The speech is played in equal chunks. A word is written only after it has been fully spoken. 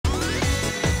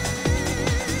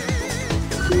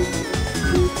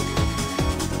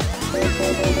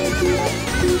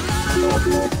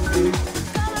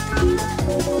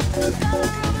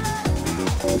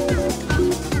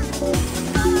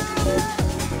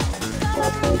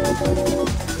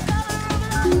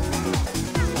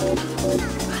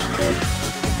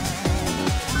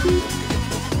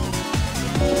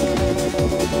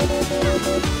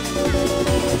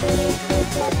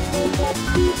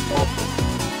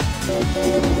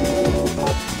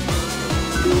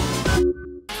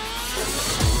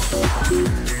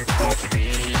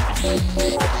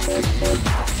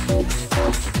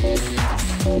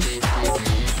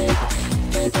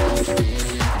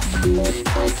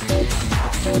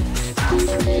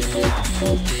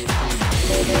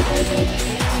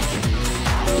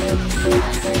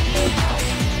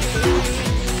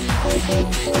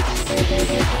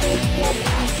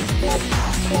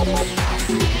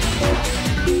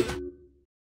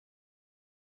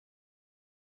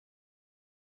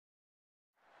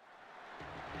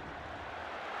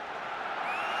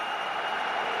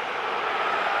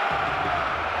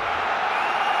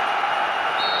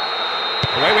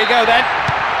Away we go then.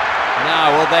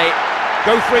 Now, will they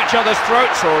go for each other's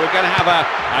throats, or are we going to have a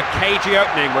cagey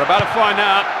opening? We're about to find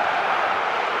out.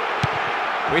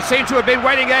 We seem to have been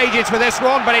waiting ages for this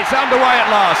one, but it's underway at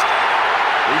last.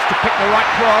 Needs to pick the right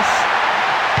cross.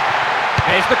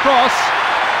 Here's the cross.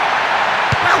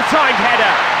 Well-timed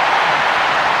header.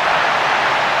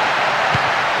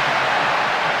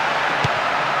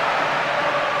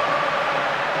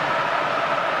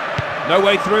 No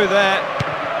way through there.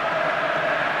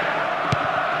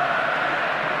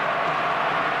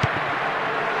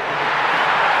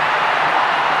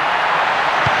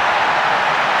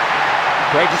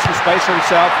 Created some space for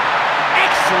himself.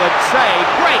 Excellent save,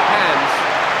 great hands.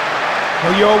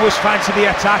 Well, you always fancy the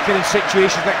attacker in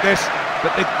situations like this,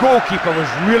 but the goalkeeper was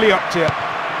really up to it.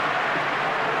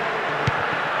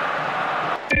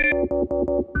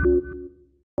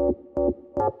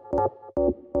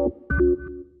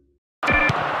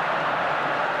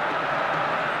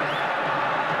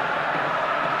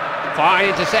 Fine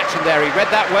interception there, he read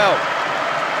that well.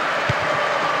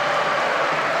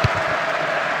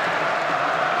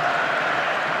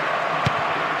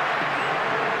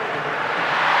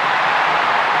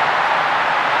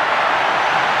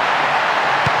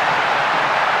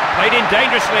 Played in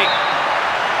dangerously.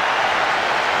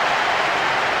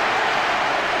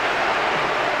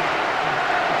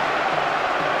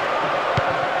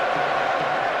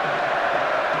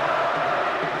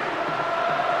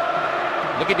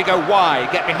 Looking to go wide,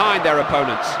 get behind their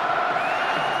opponents.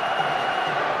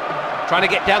 Trying to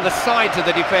get down the sides of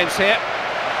the defence here.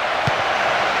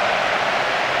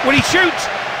 Will he shoot?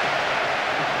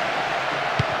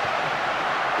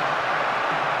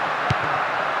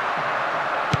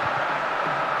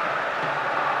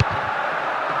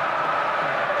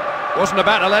 Wasn't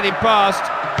about to let him past.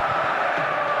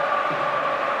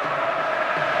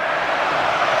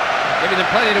 Giving them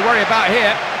plenty to worry about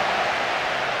here.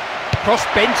 Cross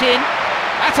bent in.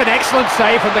 That's an excellent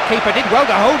save from the keeper. Did well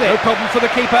to hold it. No problem for the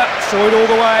keeper. Saw it all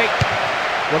the way.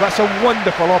 Well, that's a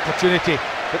wonderful opportunity,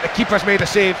 but the keeper's made a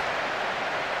save.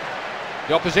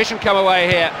 The opposition come away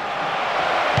here.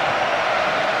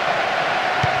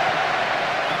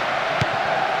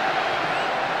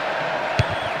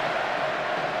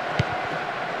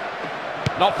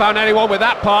 Not found anyone with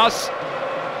that pass.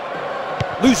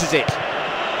 Loses it.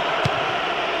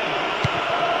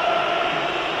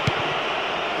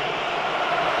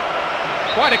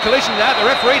 Quite a collision there. The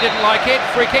referee didn't like it.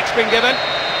 Free kick's been given.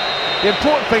 The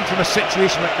important thing from a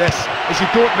situation like this is you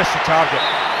don't miss the target.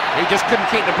 He just couldn't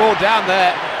keep the ball down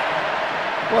there.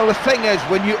 Well, the thing is,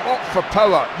 when you opt for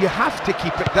power, you have to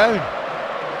keep it down.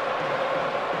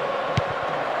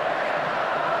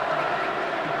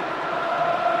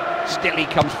 Still he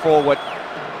comes forward.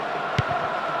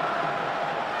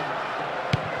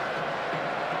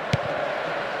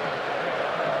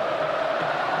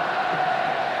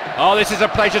 Oh, this is a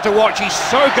pleasure to watch. He's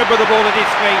so good with the ball at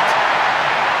his feet.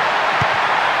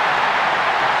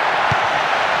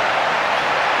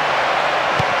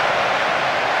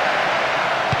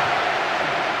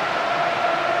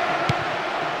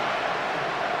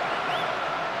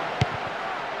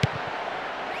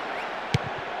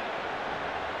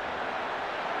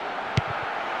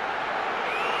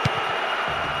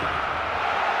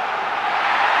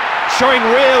 Showing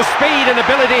real speed and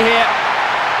ability here.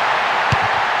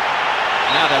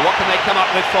 Now then, what can they come up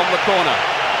with from the corner?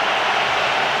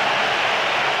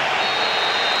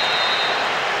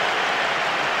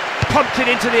 Pumped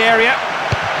it into the area.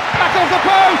 Back off the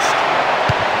post!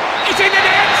 It's in the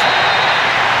net!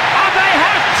 And they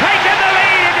have taken the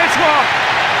lead in this one!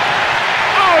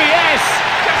 Oh yes!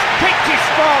 Just picked his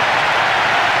spot!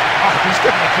 Oh, he's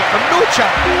giving the keeper no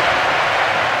chance.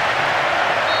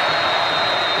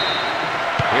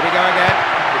 Here we go again.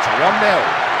 It's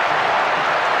 1-0.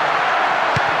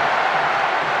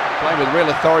 Playing with real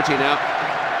authority now.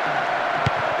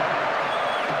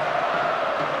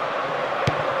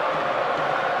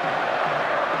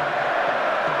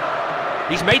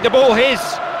 He's made the ball his.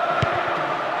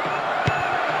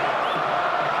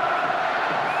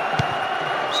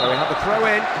 So we have the throw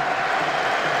in.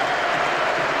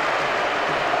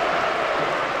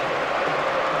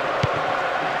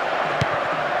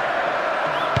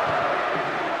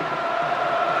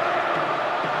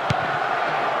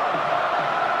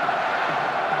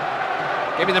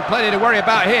 Giving them plenty to worry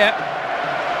about here.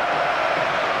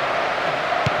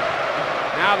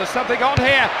 Now there's something on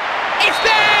here. It's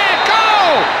there!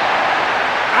 Goal!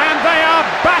 And they are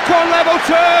back on level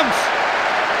terms.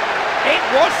 It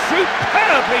was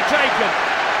superbly taken.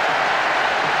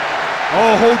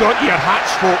 Oh, hold on to your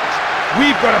hats, folks.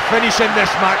 We've got to finish in this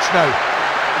match now.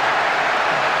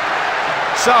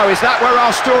 So, is that where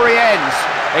our story ends?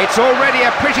 It's already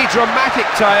a pretty dramatic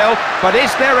tale, but is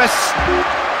there a...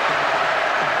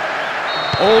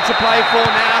 All to play for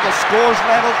now, the score's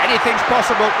level, anything's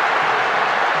possible.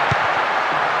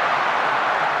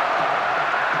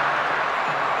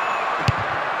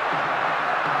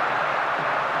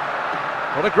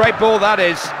 What a great ball that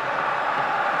is.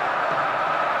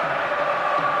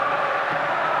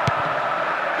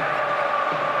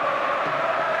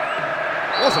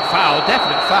 Was a foul,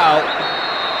 definite foul.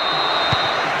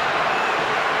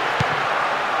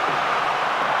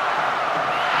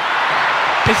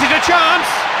 This is a chance.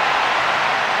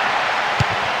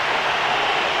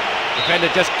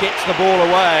 Defender just gets the ball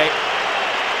away.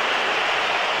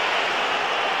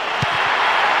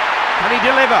 Can he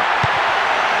deliver?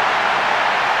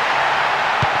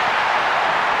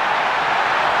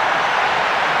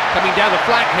 Coming down the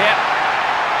flank here.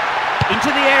 Into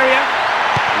the area.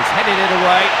 He's headed it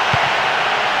away.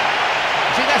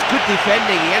 See, that's good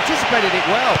defending. He anticipated it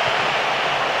well.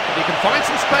 If you can find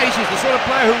some space, he's the sort of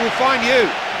player who will find you.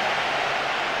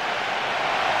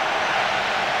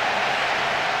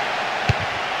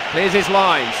 Clears his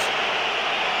lines.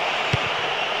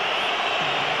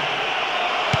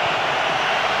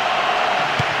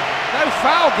 No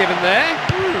foul given there.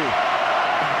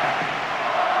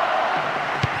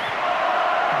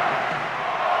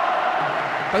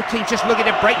 Both teams just looking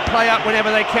to break play up whenever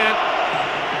they can.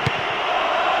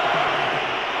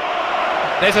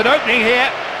 There's an opening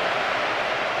here.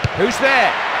 Who's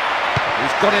there?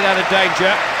 He's got it out of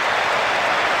danger.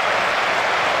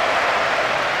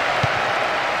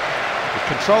 He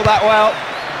controlled that well.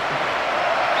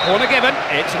 Corner given.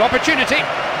 It's an opportunity.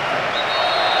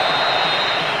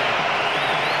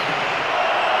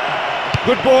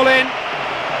 Good ball in.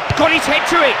 Got his head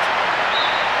to it.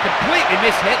 Completely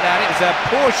mishit that. It was a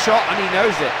poor shot and he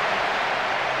knows it.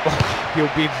 Oh,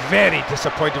 he'll be very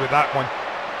disappointed with that one.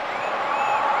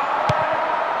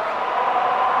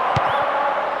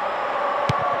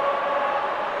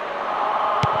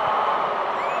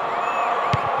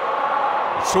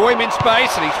 He saw him in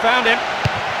space and he's found him.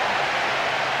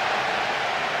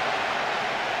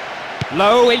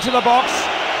 Low into the box.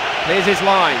 Clears his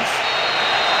lines.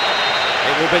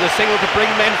 It will be the signal to bring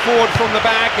men forward from the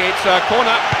back. It's a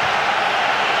corner.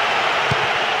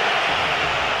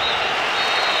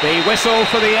 The whistle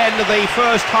for the end of the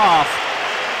first half.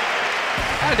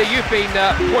 Andy, you've been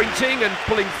pointing and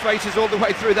pulling faces all the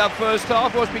way through that first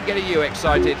half. What's been getting you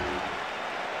excited?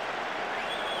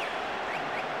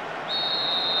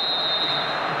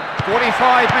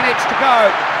 "45 minutes to go.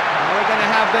 We're going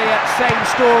to have the same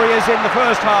story as in the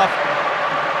first half.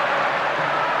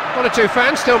 One or two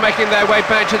fans still making their way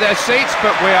back to their seats,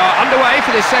 but we are underway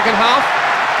for this second half.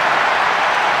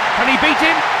 Can he beat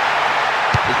him?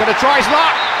 He's going to try his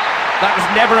luck. That was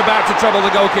never about to trouble the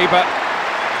goalkeeper.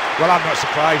 Well, I'm not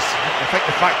surprised. I think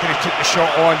the fact that he took the shot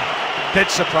on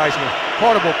did surprise me.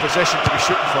 Horrible position to be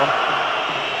shooting from.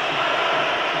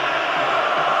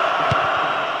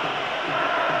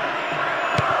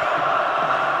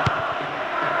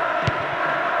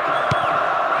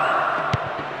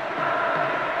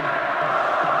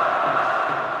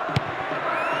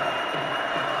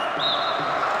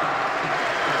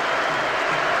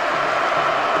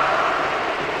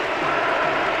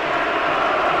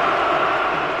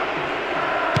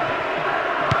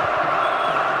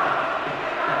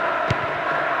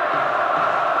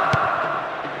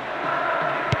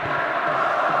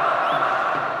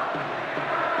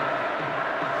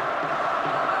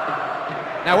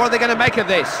 Now, what are they going to make of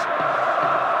this?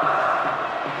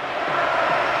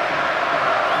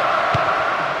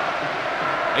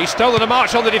 He's stolen a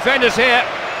march on the defenders here.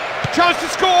 Chance to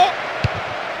score.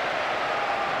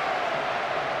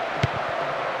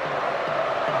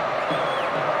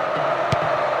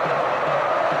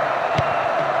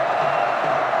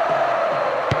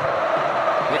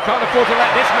 You can't afford to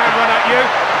let this man run at you.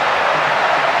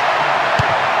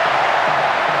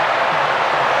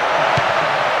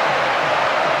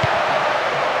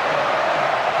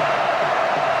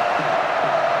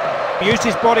 Used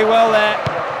his body well there.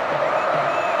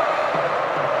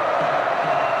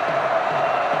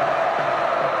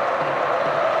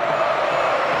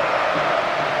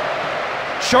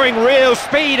 Showing real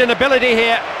speed and ability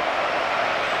here.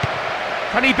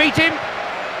 Can he beat him?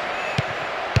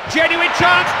 Genuine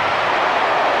chance.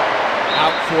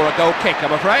 Out for a goal kick,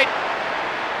 I'm afraid.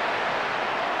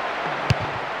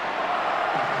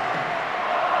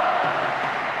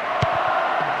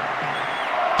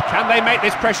 Can they make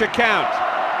this pressure count?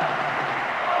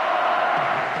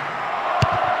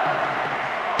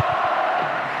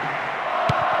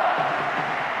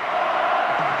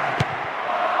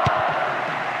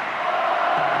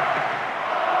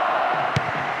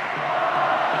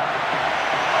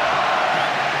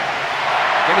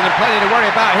 Giving them plenty to worry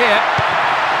about here.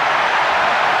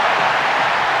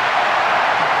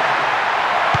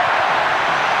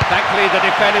 Thankfully the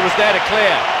defender was there to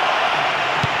clear.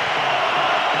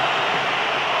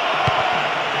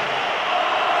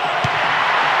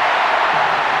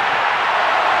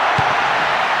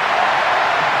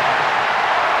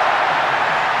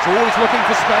 Always looking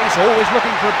for space, always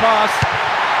looking for a pass.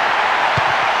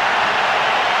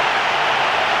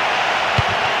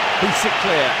 Hoops it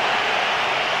clear.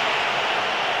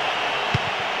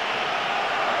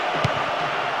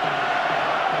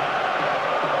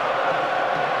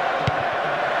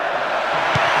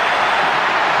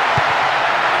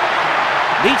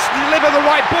 Needs to deliver the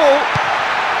right ball.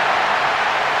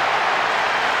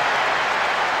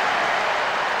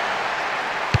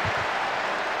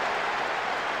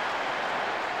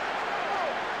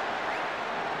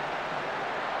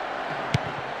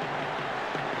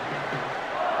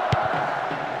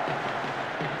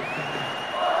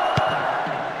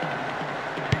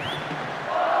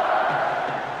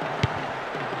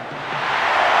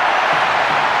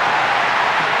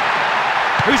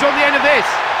 Who's on the end of this?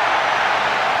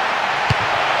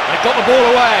 They've got the ball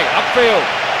away, upfield.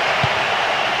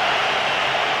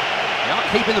 They are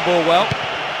keeping the ball well.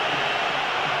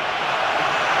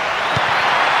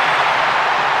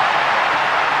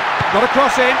 Got a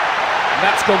cross in. And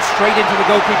that's gone straight into the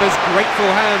goalkeeper's grateful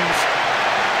hands.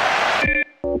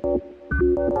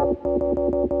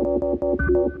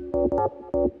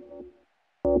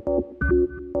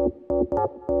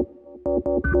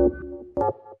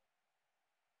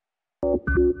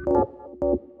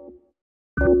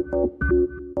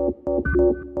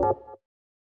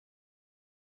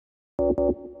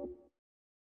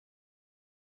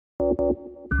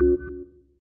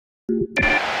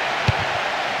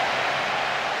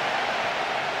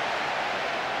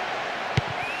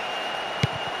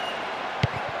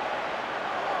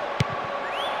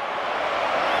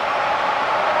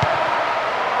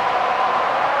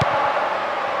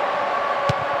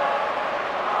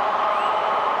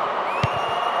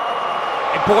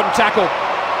 Important tackle.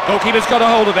 Goalkeeper's got a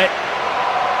hold of it.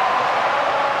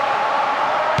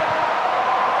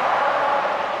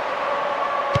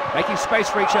 Making space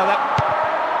for each other.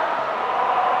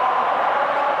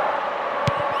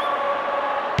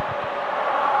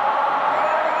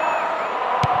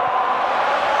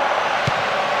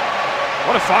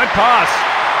 What a fine pass.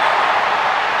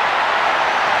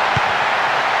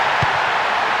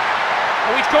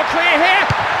 Oh, he's got clear here.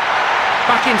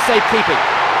 Back in safekeeping.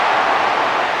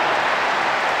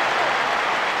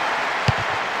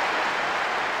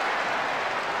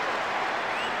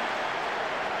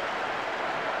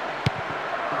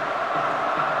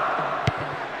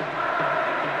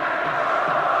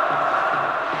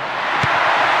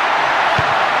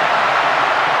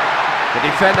 The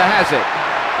defender has it.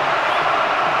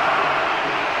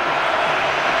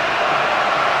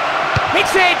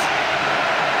 Hits it!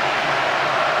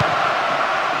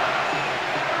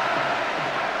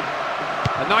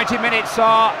 The 90 minutes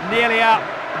are nearly up,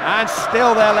 and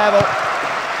still they're level.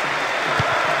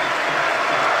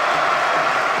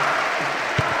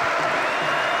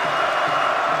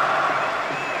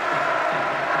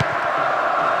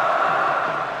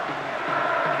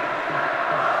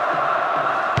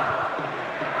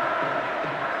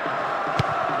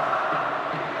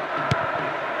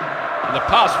 And the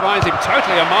pass finds him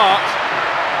totally unmarked.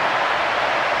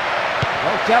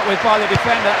 Well dealt with by the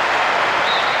defender.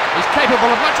 He's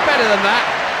capable of much better than that.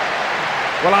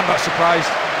 Well, I'm not surprised.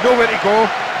 nowhere to go.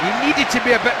 He needed to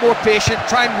be a bit more patient,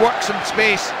 try and work some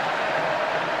space.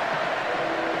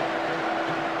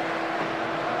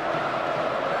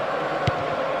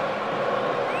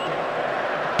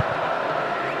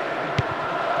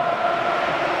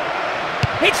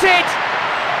 Hits it!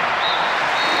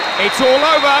 It's all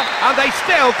over, and they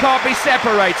still can't be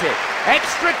separated.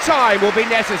 Extra time will be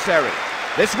necessary.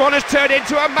 This one has turned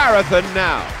into a marathon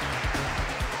now.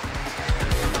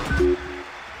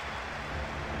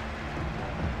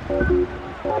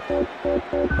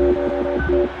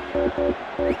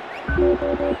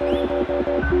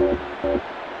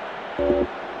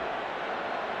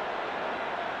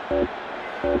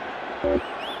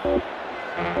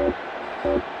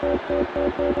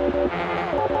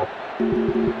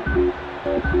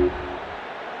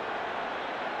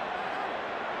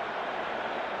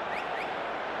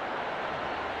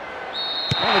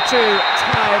 One or two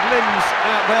tired limbs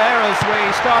out there as we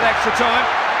start extra time.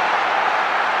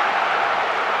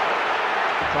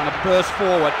 Trying to burst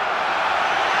forward.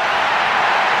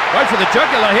 Going for the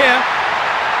jugular here.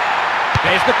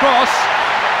 There's the cross.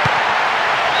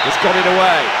 It's got it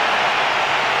away.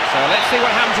 So let's see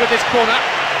what happens with this corner.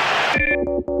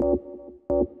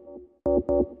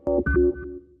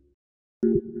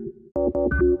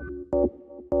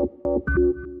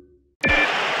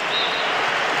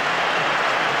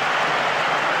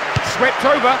 Swept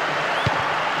over.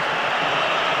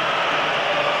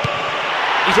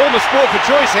 He's almost fought for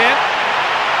choice here.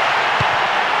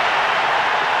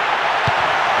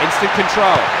 Instant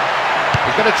control.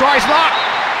 He's going to try his luck.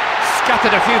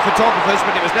 Scattered a few photographers,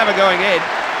 but it was never going in.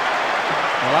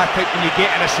 Well, I think when you get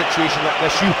in a situation like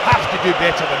this, you have to do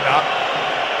better than that.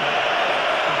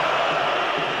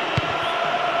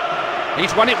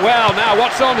 He's won it well. Now,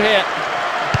 what's on here?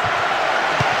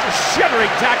 It's a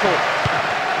shuddering tackle.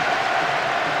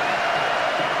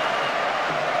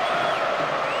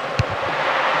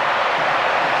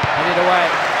 Headed away.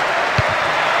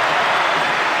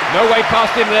 No way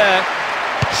past him there.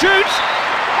 Shoots!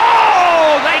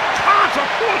 Oh, they can't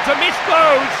afford to miss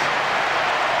those!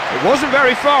 It wasn't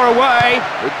very far away.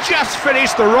 It just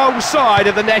finished the wrong side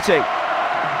of the netting.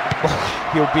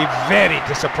 Oh, he'll be very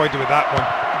disappointed with that one.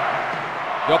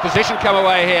 The opposition come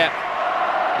away here.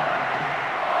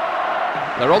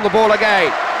 They're on the ball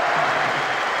again.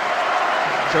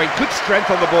 Showing good strength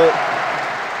on the ball.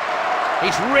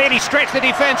 He's really stretched the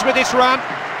defence with this run.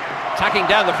 Attacking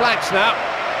down the flanks now.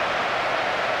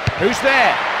 Who's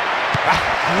there?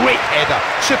 Ah, great header,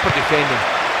 super defending.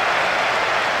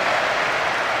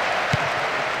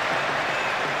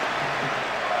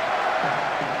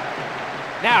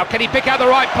 Now, can he pick out the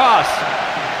right pass?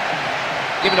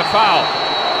 Given a foul.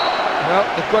 Well,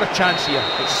 they've got a chance here.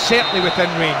 It's certainly within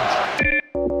range.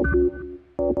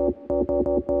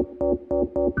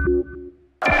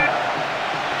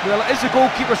 Well, it is the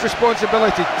goalkeeper's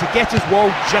responsibility to get his wall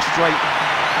just right.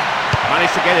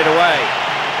 Managed to get it away.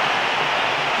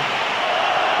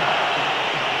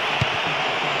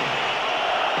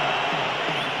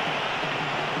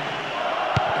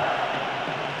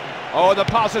 Oh, the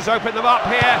pass has opened them up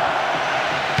here.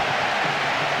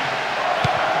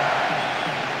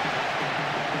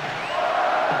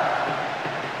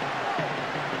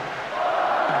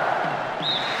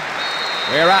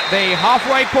 We're at the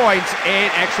halfway point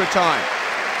in extra time.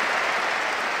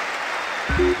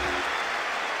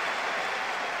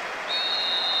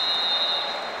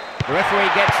 The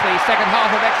referee gets the second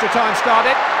half of extra time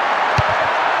started.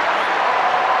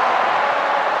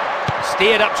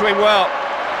 Steered up to him well.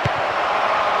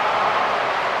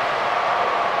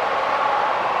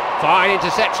 Fine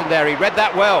interception there, he read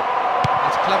that well.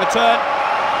 That's a clever turn.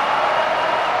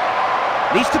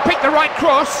 Needs to pick the right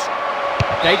cross.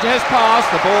 Danger has passed,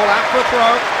 the ball out for a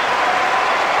throw.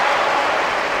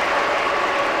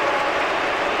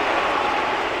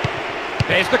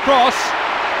 There's the cross.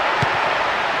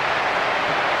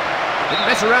 Didn't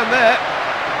mess around there.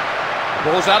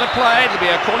 Ball's out of play, it'll be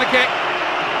a corner kick.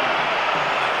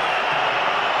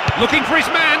 Looking for his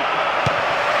man.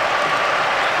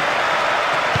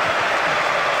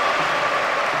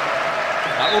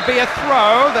 That will be a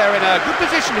throw. They're in a good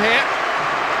position here.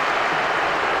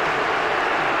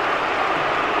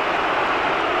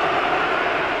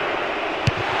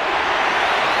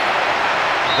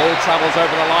 Ball travels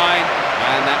over the line,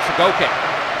 and that's a goal kick.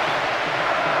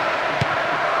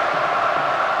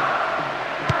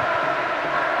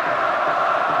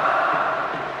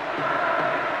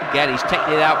 Again, he's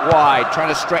taking it out wide, trying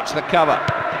to stretch the cover.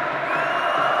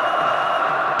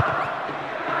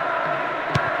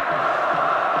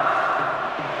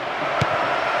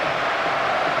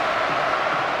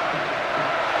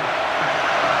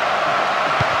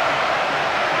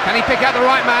 Can he pick out the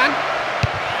right man?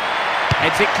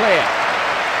 Heads it clear.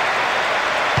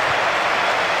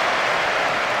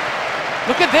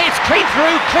 Look at this, clean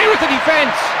through, clear of the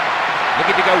defence.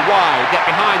 Looking to go wide, get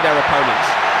behind their opponents.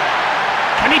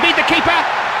 Can he beat the keeper?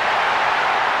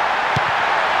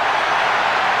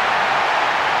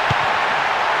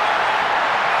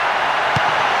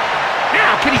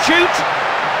 Now, can he shoot?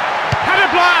 Had a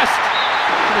blast!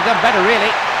 Could have done better,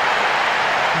 really.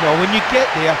 No, when you get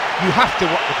there, you have to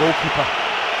work the goalkeeper.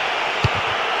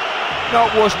 No,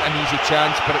 it wasn't an easy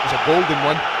chance, but it was a golden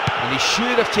one, and he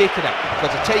should have taken it,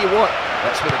 because I tell you what,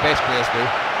 that's what the best players do.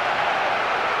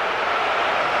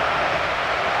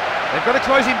 They've got to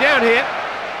close him down here.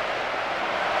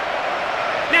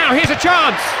 Now, here's a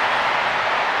chance.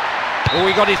 Oh,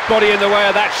 he got his body in the way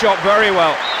of that shot very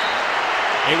well.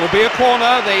 It will be a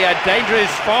corner, the danger is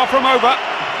far from over.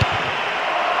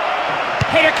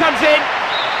 Header comes in.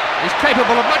 He's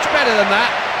capable of much better than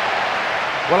that.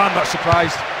 Well, I'm not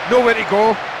surprised. Nowhere to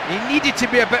go. He needed to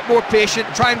be a bit more patient,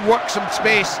 try and work some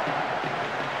space.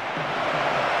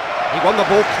 He won the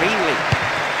ball cleanly.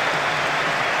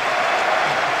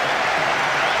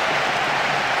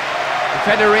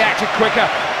 Defender reacted quicker.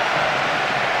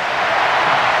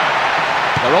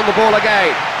 They're on the ball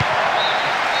again.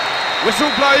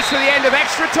 Whistle blows for the end of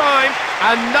extra time,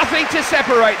 and nothing to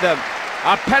separate them.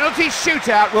 A penalty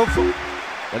shootout will...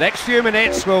 The next few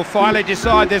minutes will finally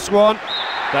decide this one.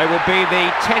 They will be the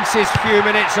tensest few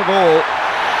minutes of all.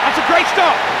 That's a great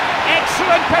stop.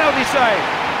 Excellent penalty save.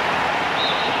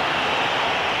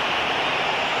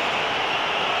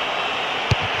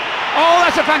 Oh,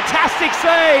 that's a fantastic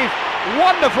save.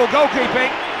 Wonderful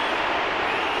goalkeeping.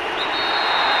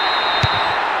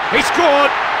 He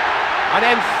scored. An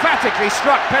emphatically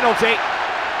struck penalty.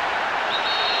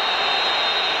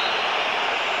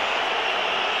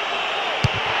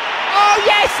 Oh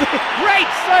yes! Great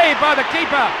save by the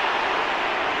keeper.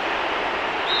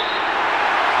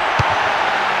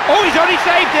 Oh, he's only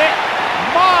saved it.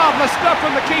 Marvellous stuff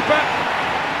from the keeper.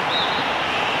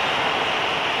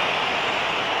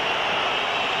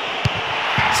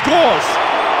 Scores.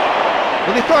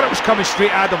 Well, they thought it was coming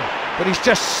straight at him, but he's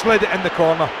just slid it in the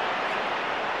corner.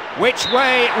 Which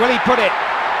way will he put it?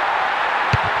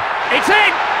 It's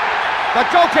in! The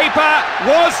goalkeeper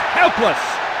was helpless.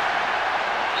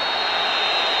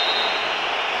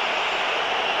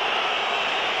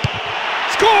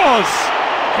 Scores!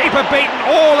 Keeper beaten,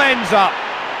 all ends up.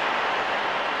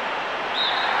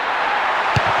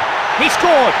 He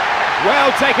scored.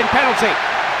 Well taken penalty.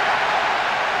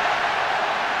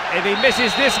 If he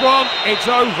misses this one, it's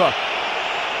over.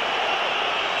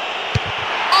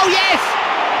 Oh yes!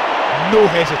 No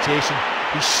hesitation.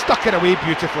 He stuck it away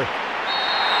beautifully.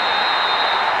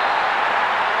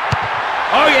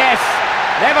 Oh yes!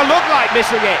 Never looked like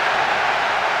missing it.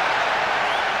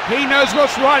 He knows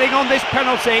what's riding on this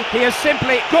penalty. He has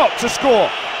simply got to score.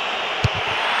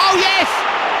 Oh yes!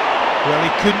 Well,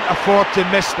 he couldn't afford to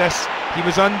miss this. He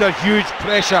was under huge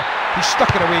pressure. He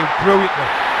stuck it away brilliantly.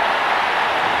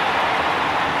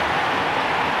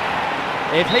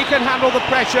 If he can handle the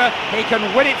pressure, he can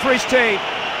win it for his team.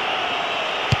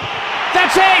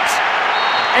 That's it!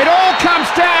 It all comes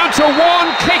down to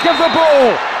one kick of the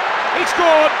ball. He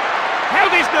scored,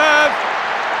 held his nerve,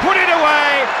 put it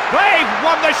away. They've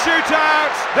won the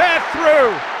shootout. They're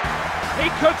through. He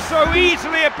could so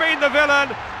easily have been the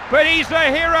villain, but he's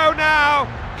the hero now.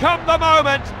 Come the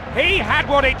moment, he had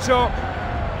what it took.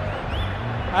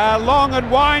 A long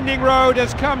and winding road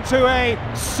has come to a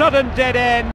sudden dead end.